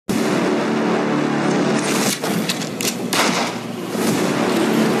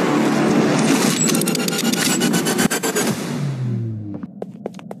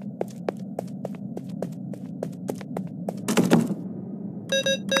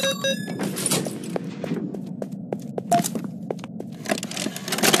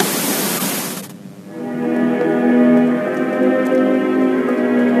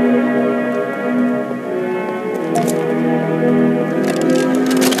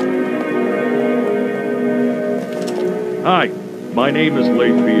Hi, my name is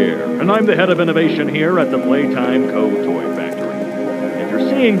Leif Pierre, and I'm the head of innovation here at the PlayTime Toy Factory. If you're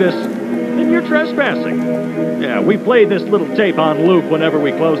seeing this, then you're trespassing. Yeah, we play this little tape on loop whenever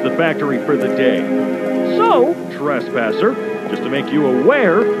we close the factory for the day. So, trespasser, just to make you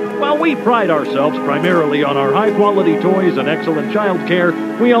aware, while we pride ourselves primarily on our high-quality toys and excellent child care,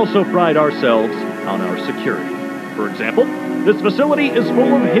 we also pride ourselves on our security. For example, this facility is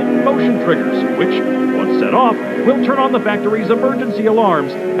full of hidden motion triggers, which, once set off, will turn on the factory's emergency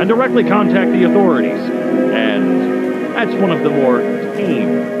alarms and directly contact the authorities. And that's one of the more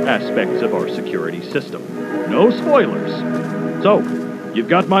tame aspects of our security system. No spoilers. So, you've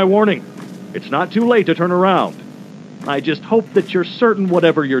got my warning. It's not too late to turn around. I just hope that you're certain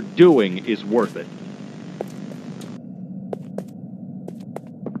whatever you're doing is worth it.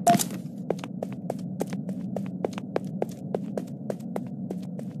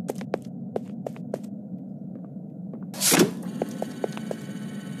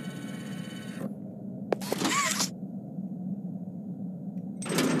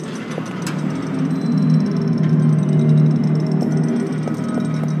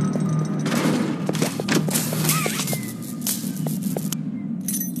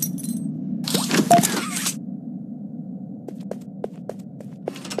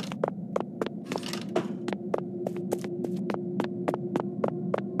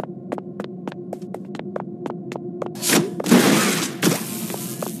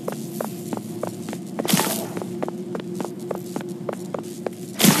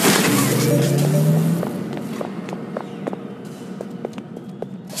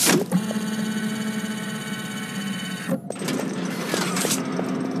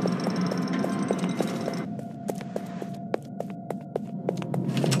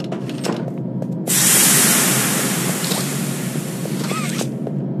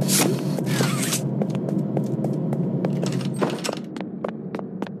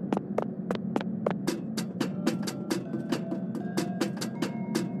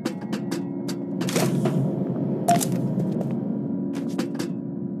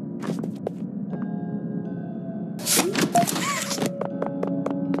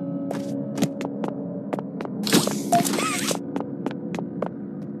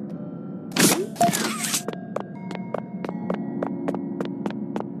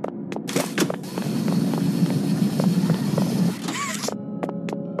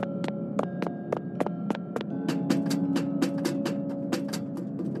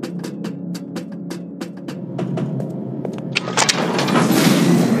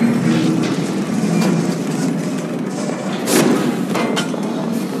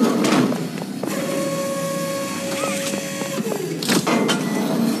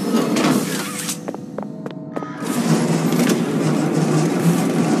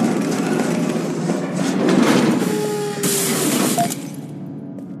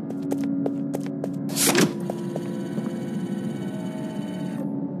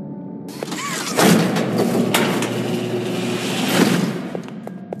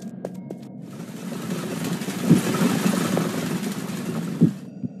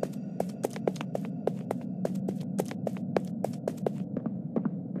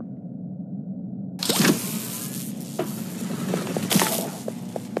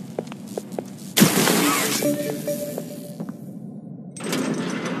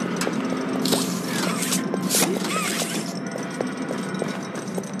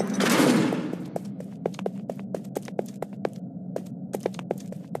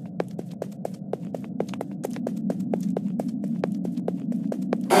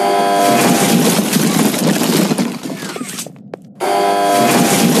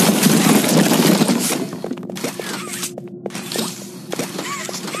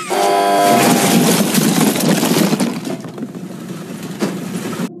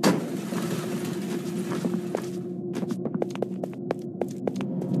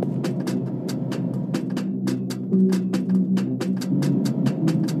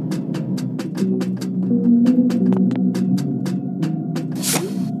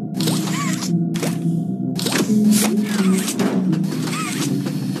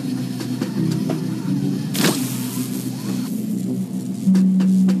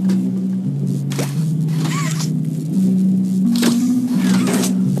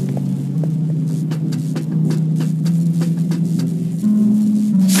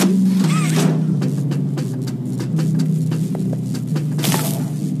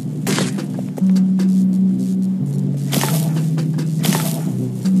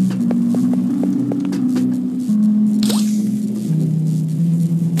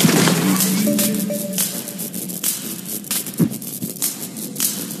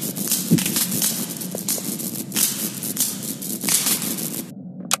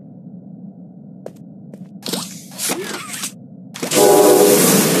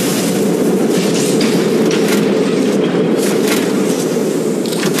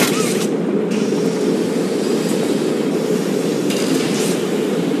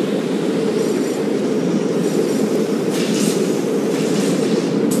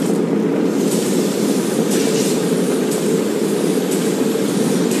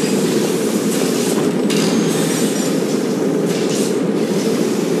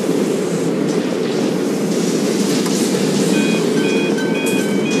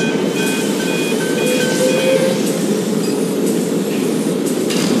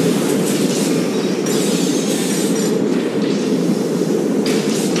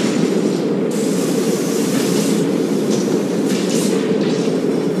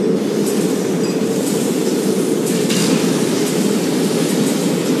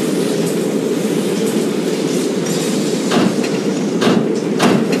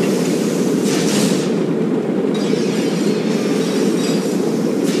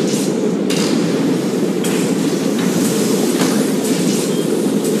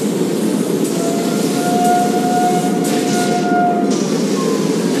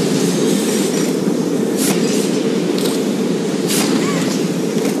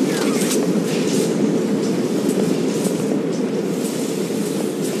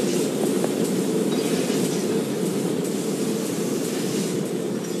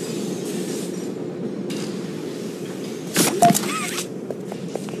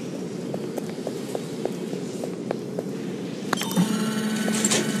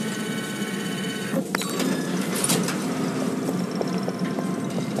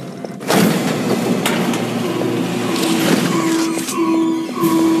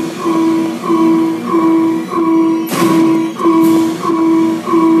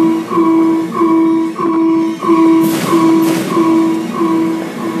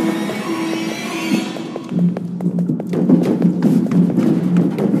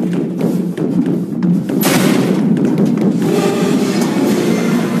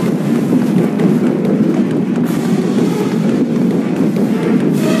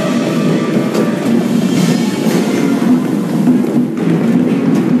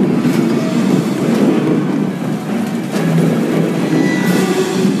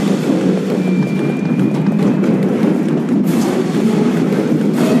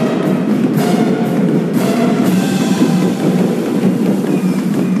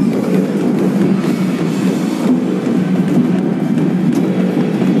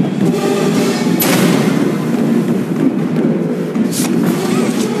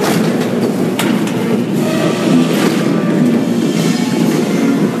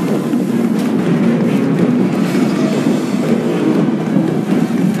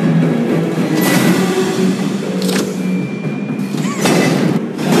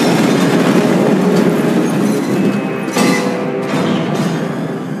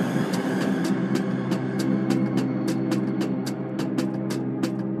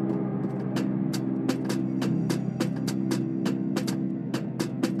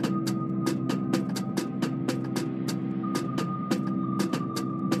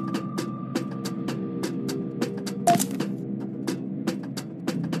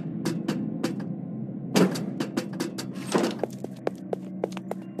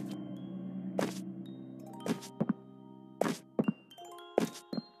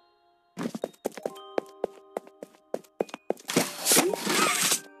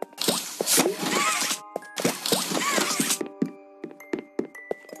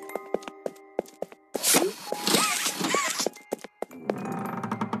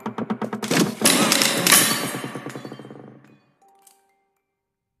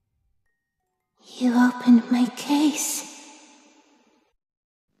 You opened my case.